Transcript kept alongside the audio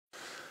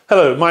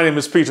Hello, my name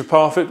is Peter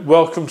Parfitt.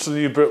 Welcome to the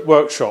new Brit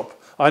workshop.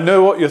 I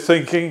know what you're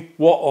thinking.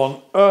 What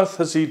on earth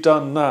has he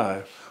done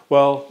now?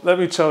 Well, let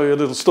me tell you a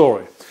little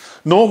story.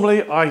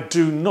 Normally, I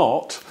do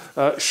not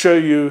show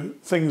you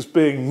things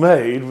being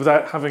made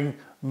without having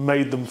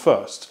made them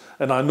first.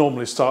 And I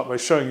normally start by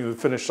showing you the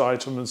finished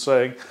item and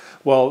saying,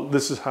 well,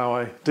 this is how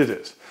I did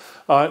it.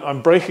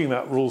 I'm breaking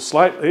that rule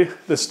slightly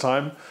this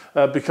time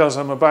because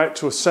I'm about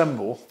to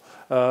assemble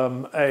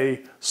a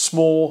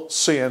small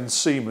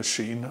CNC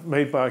machine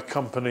made by a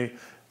company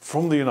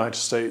from the United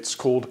States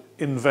called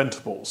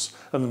Inventables,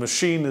 and the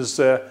machine is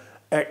their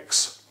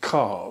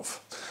X-Carve.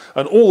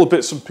 And all the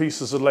bits and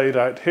pieces are laid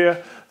out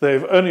here.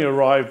 They've only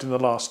arrived in the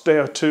last day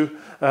or two,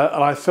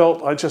 and I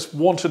felt I just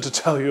wanted to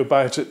tell you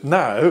about it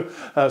now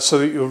so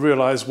that you'll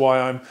realise why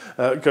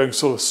I'm going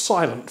sort of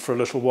silent for a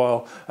little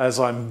while as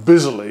I'm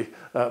busily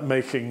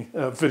making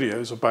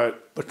videos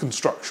about the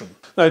construction.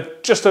 Now,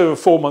 just over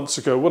 4 months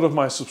ago, one of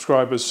my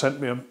subscribers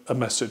sent me a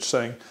message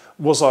saying,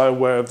 was I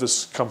aware of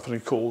this company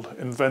called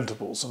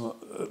Inventables? And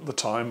at the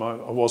time I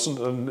wasn't,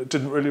 and it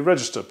didn't really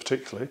register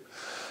particularly.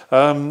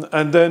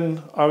 And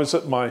then I was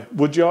at my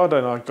woodyard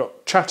and I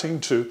got chatting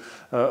to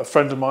a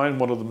friend of mine,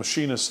 one of the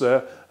machinists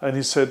there, and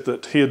he said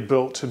that he had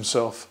built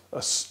himself a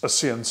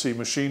CNC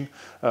machine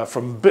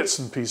from bits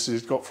and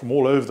pieces he'd got from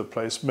all over the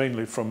place,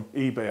 mainly from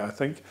eBay, I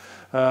think.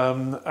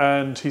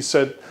 And he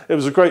said it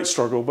was a great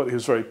struggle, but he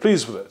was very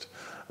pleased with it.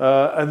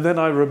 And then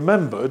I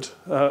remembered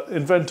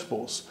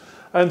Inventables.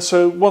 And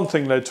so one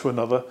thing led to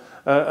another,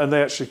 and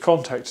they actually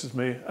contacted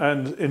me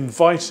and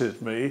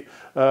invited me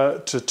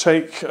to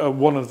take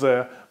one of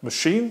their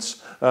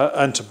machines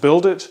and to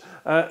build it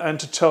and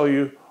to tell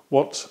you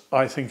what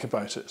I think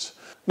about it.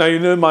 Now, you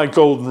know my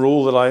golden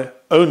rule that I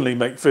only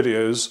make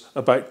videos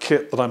about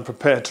kit that I'm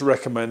prepared to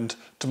recommend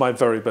to my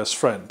very best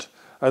friend,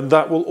 and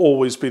that will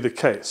always be the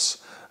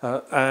case.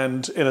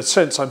 And in a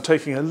sense, I'm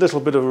taking a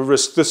little bit of a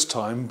risk this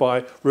time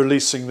by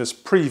releasing this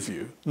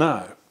preview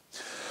now.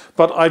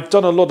 But I've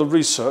done a lot of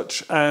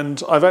research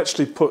and I've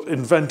actually put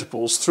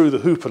Inventables through the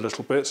hoop a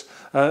little bit.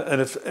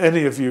 And if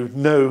any of you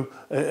know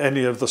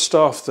any of the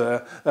staff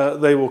there,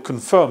 they will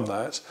confirm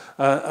that.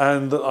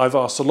 And I've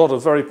asked a lot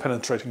of very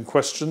penetrating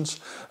questions.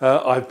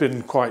 I've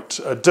been quite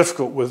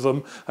difficult with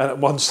them. And at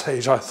one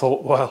stage I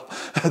thought, well,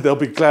 they'll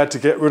be glad to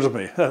get rid of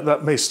me.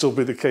 That may still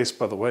be the case,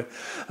 by the way.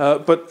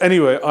 But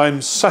anyway,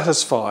 I'm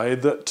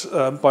satisfied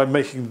that by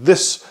making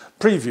this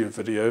preview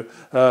video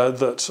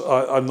that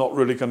I'm not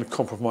really going to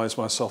compromise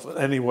myself in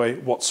any way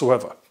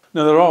whatsoever.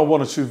 Now, there are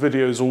 1 or 2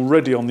 videos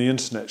already on the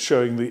internet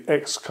showing the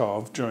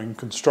X-Carve during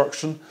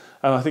construction,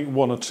 and I think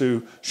 1 or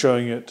 2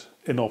 showing it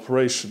in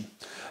operation.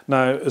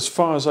 Now, as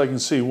far as I can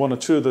see, 1 or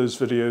 2 of those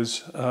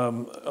videos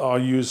are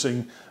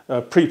using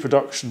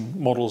pre-production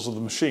models of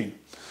the machine.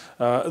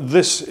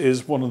 This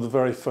is one of the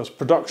very first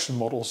production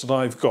models that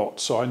I've got,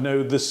 so I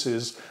know this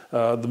is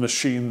the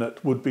machine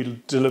that would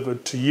be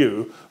delivered to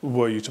you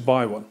were you to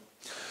buy one.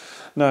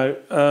 Now,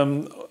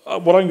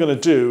 what I'm going to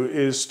do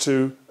is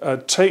to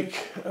take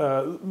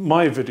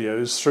my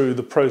videos through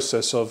the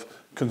process of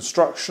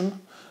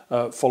construction,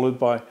 followed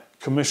by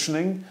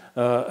commissioning,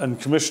 and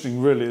commissioning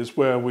really is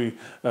where we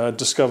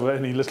discover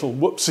any little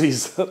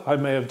whoopsies that I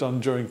may have done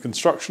during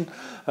construction,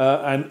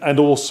 and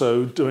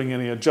also doing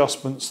any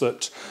adjustments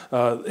that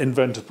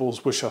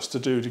Inventables wish us to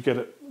do to get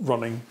it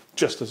running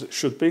just as it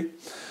should be.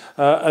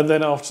 And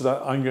then after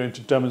that, I'm going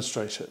to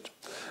demonstrate it.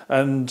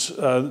 And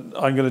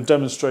I'm going to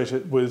demonstrate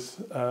it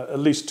with at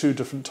least 2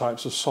 different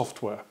types of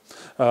software.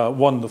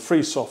 One, the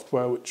free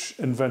software, which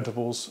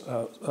Inventables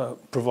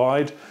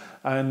provide,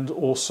 and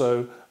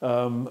also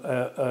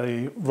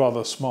a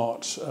rather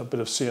smart bit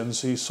of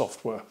CNC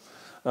software.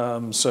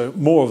 So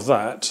more of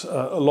that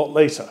a lot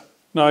later.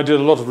 Now, I did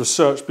a lot of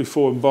research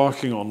before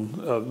embarking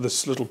on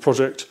this little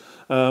project,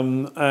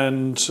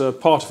 and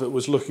part of it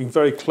was looking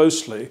very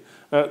closely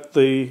at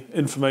the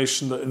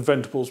information that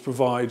Inventables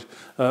provide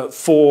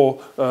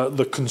for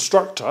the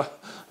constructor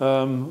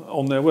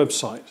on their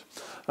website.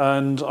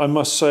 And I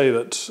must say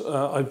that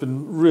I've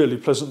been really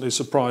pleasantly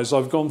surprised.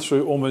 I've gone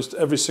through almost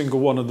every single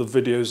one of the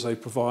videos they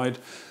provide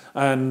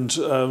and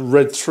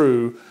read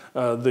through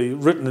the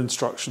written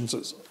instructions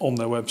that's on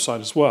their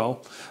website as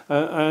well.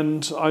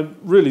 And I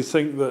really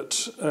think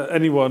that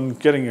anyone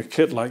getting a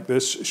kit like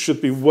this should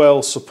be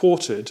well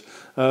supported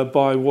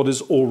by what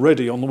is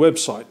already on the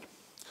website.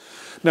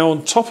 Now,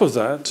 on top of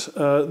that,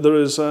 there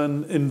is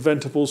an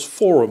Inventables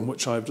forum,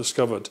 which I've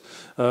discovered.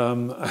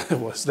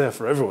 Well, it's there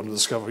for everyone to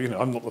discover, you know,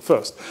 I'm not the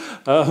first.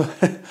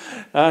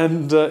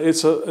 And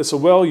it's a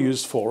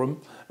well-used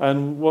forum.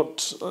 And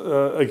what,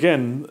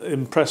 again,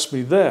 impressed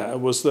me there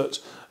was that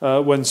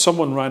when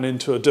someone ran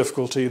into a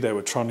difficulty, they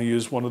were trying to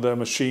use one of their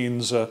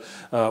machines,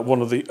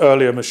 one of the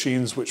earlier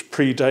machines which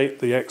predate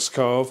the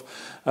X-Carve,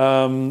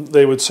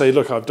 they would say,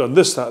 look, I've done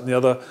this, that, and the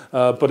other,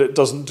 but it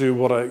doesn't do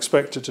what I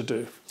expect it to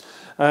do.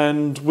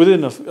 And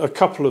within a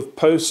couple of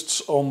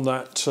posts on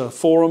that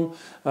forum,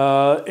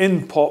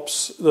 in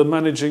pops the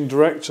managing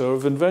director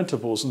of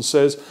Inventables and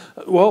says,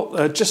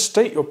 well, just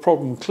state your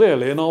problem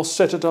clearly and I'll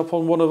set it up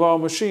on one of our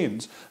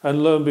machines.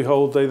 And lo and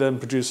behold, they then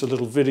produce a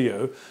little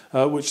video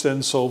which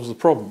then solves the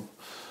problem.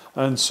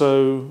 And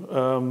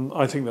so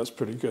I think that's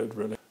pretty good,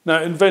 really. Now,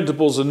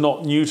 Inventables are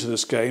not new to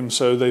this game,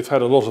 so they've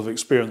had a lot of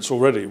experience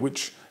already,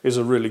 which is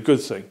a really good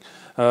thing.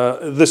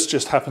 This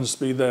just happens to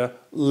be their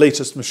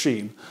latest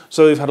machine.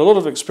 So they've had a lot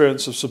of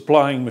experience of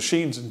supplying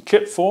machines in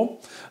kit form.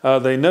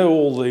 They know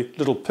all the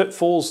little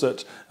pitfalls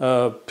that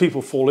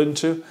people fall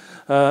into,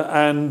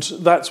 and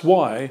that's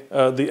why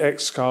the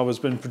X-Carve has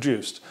been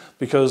produced,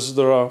 because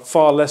there are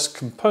far less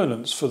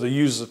components for the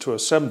user to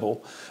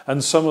assemble,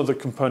 and some of the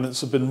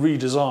components have been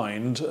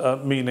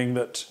redesigned, meaning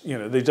that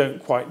they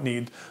don't quite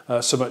need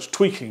so much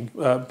tweaking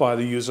by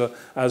the user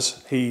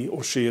as he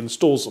or she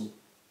installs them.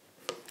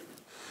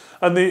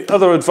 And the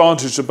other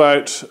advantage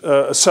about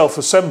a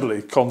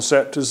self-assembly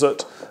concept is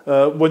that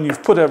when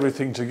you've put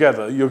everything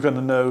together, you're going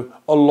to know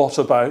a lot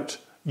about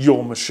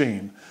your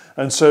machine.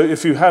 And so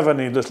if you have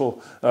any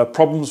little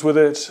problems with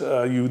it,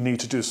 you need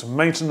to do some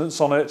maintenance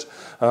on it,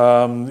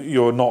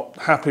 you're not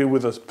happy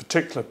with a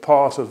particular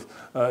part of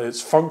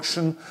its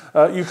function,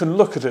 you can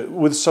look at it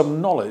with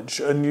some knowledge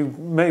and you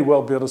may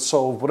well be able to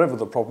solve whatever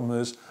the problem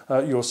is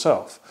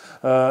yourself.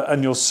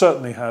 And you'll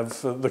certainly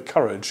have the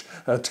courage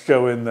to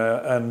go in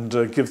there and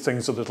give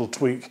things a little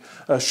tweak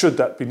should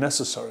that be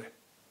necessary.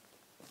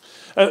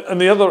 And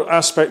the other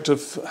aspect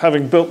of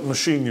having built the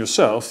machine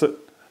yourself that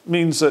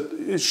means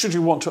that should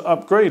you want to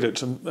upgrade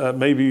it, and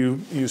maybe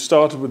you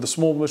started with a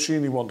small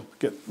machine, you want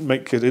to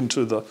make it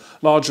into the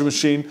larger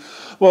machine,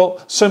 well,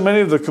 so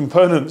many of the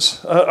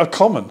components are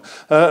common,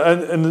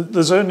 and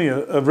there's only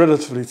a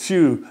relatively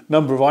few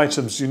number of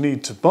items you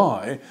need to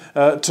buy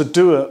to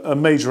do a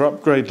major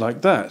upgrade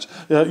like that.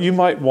 You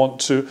might want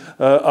to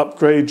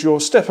upgrade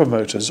your stepper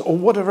motors or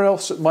whatever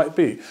else it might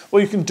be.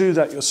 Well, you can do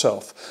that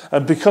yourself,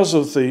 and because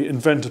of the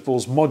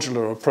Inventables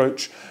modular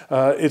approach,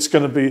 it's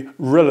going to be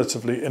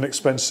relatively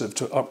inexpensive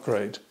to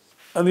upgrade.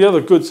 And the other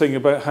good thing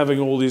about having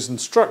all these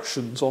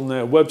instructions on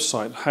their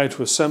website, how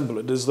to assemble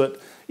it, is that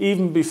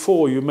even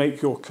before you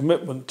make your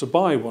commitment to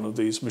buy one of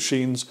these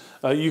machines,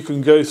 you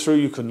can go through,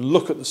 you can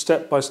look at the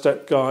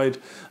step-by-step guide,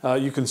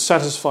 you can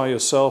satisfy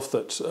yourself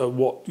that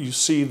what you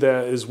see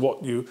there is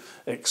what you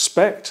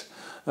expect,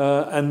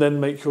 and then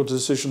make your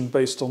decision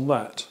based on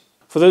that.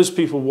 For those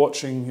people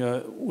watching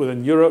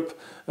within Europe,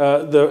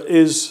 there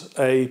is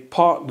a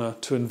partner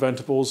to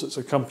Inventables. It's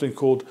a company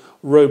called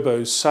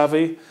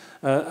RoboSavvy,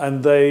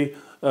 and they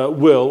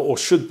will, or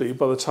should be,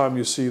 by the time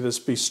you see this,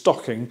 be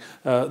stocking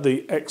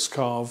the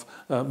X-Carve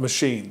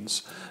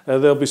machines.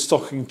 They'll be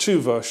stocking two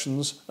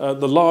versions.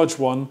 The large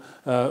one,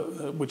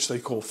 which they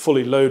call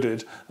fully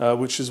loaded,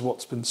 which is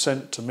what's been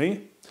sent to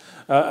me.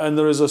 And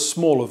there is a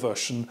smaller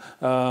version,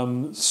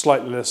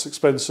 slightly less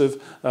expensive,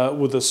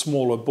 with a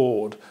smaller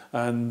board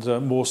and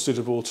more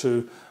suitable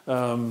to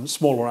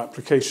smaller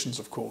applications,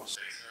 of course.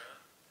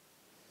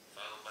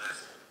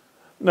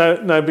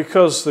 Now,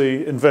 because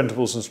the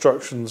Inventables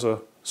instructions are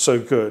so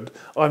good,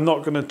 I'm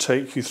not going to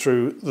take you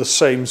through the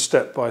same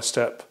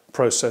step-by-step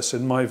process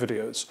in my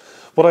videos.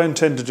 What I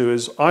intend to do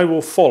is I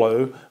will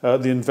follow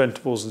the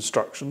Inventables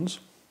instructions,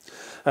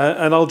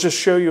 and I'll just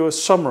show you a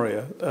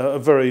summary, a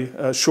very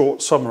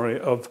short summary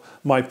of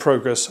my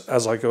progress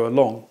as I go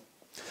along.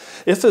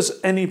 If there's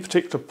any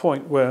particular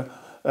point where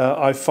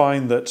I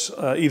find that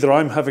either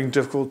I'm having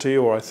difficulty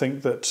or I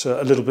think that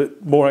a little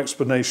bit more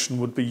explanation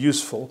would be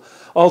useful,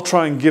 I'll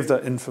try and give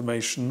that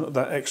information,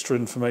 that extra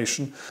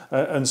information,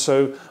 and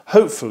so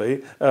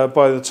hopefully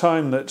by the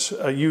time that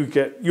you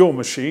get your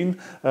machine,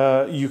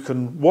 you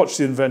can watch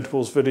the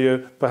Inventables video,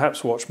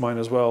 perhaps watch mine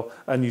as well,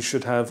 and you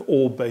should have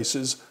all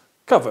bases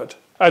covered.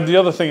 And the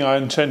other thing I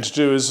intend to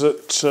do is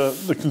at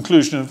the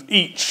conclusion of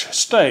each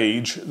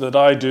stage that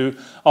I do,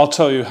 I'll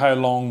tell you how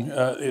long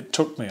it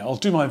took me. I'll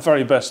do my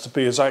very best to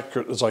be as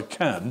accurate as I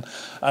can,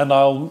 and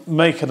I'll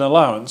make an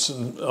allowance,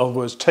 and in other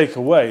words, take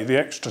away the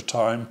extra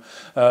time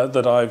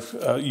that I've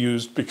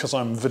used because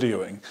I'm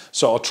videoing.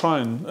 So I'll try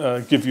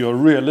and give you a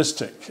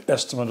realistic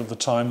estimate of the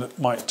time that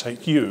might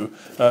take you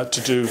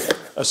to do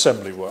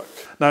assembly work.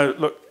 Now,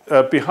 look.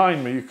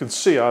 Behind me you can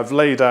see I've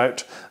laid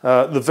out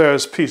the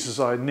various pieces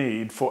I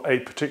need for a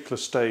particular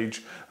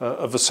stage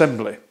of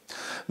assembly.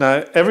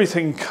 Now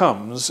everything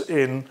comes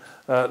in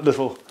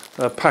little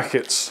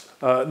packets,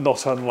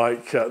 not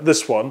unlike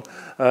this one,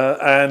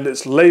 and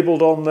it's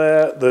labelled on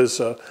there. There's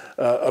a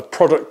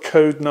product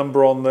code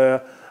number on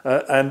there,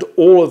 and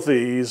all of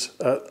these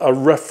are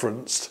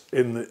referenced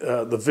in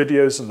the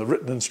videos and the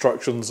written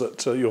instructions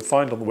that you'll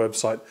find on the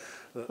website.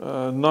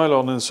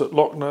 Nylon insert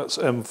lock nuts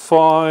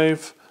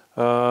M5.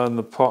 And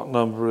the part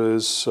number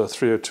is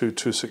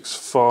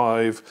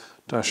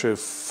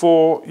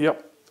 302265-04.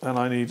 Yep, and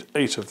I need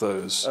 8 of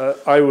those.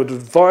 I would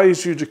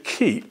advise you to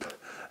keep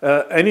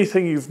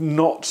anything you've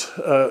not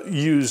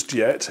used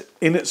yet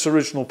in its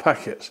original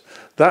packet.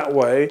 That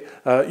way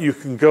you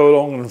can go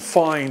along and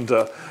find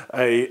a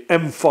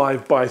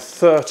M5 by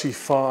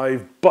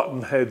 35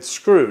 button head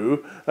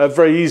screw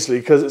very easily,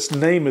 because its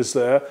name is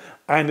there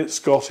and it's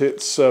got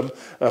its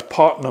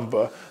part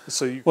number.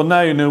 So well,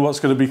 now you know what's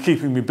going to be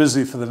keeping me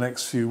busy for the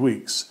next few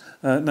weeks.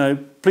 Now,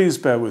 please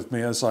bear with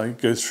me as I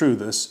go through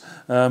this.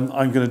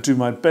 I'm going to do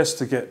my best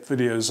to get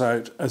videos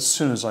out as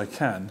soon as I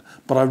can,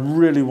 but I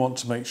really want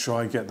to make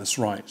sure I get this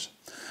right.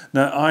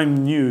 Now,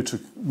 I'm new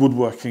to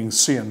woodworking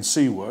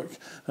CNC work,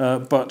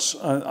 but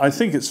I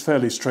think it's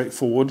fairly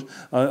straightforward.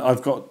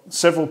 I've got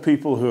several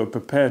people who are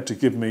prepared to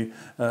give me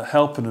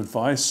help and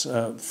advice,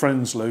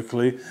 friends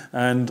locally,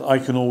 and I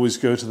can always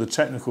go to the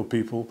technical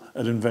people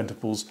at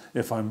Inventables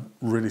if I'm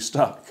really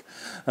stuck.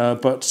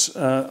 But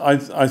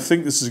I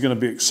think this is going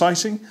to be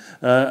exciting,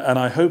 and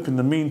I hope in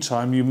the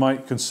meantime you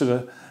might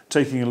consider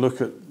taking a look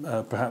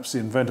at perhaps the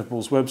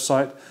Inventables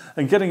website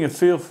and getting a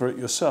feel for it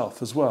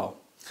yourself as well.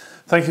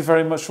 Thank you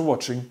very much for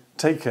watching.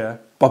 Take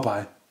care.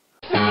 Bye-bye.